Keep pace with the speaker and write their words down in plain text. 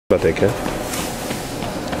About that, Kev?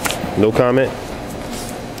 No comment?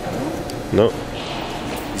 No?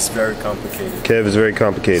 It's very complicated. Kev is very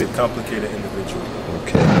complicated. He's a complicated individual.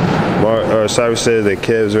 Okay. Cyrus said that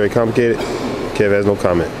Kev is very complicated. Kev has no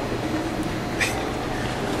comment.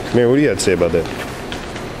 Miriam, what do you have to say about that?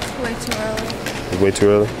 Way too early. It's way too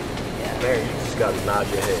early? Yeah. Mary, you just gotta nod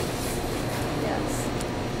your head. Yes.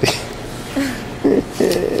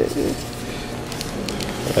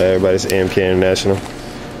 Everybody's AMK International.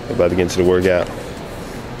 We're about to get into the workout.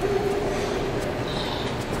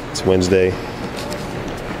 It's Wednesday,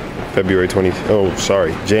 January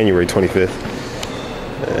 25th.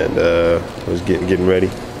 And I was getting ready.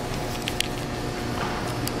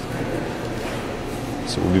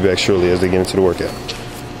 So we'll be back shortly as they get into the workout.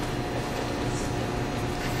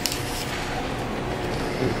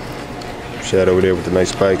 Ashhad over there with the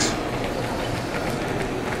nice spikes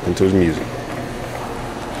into his music.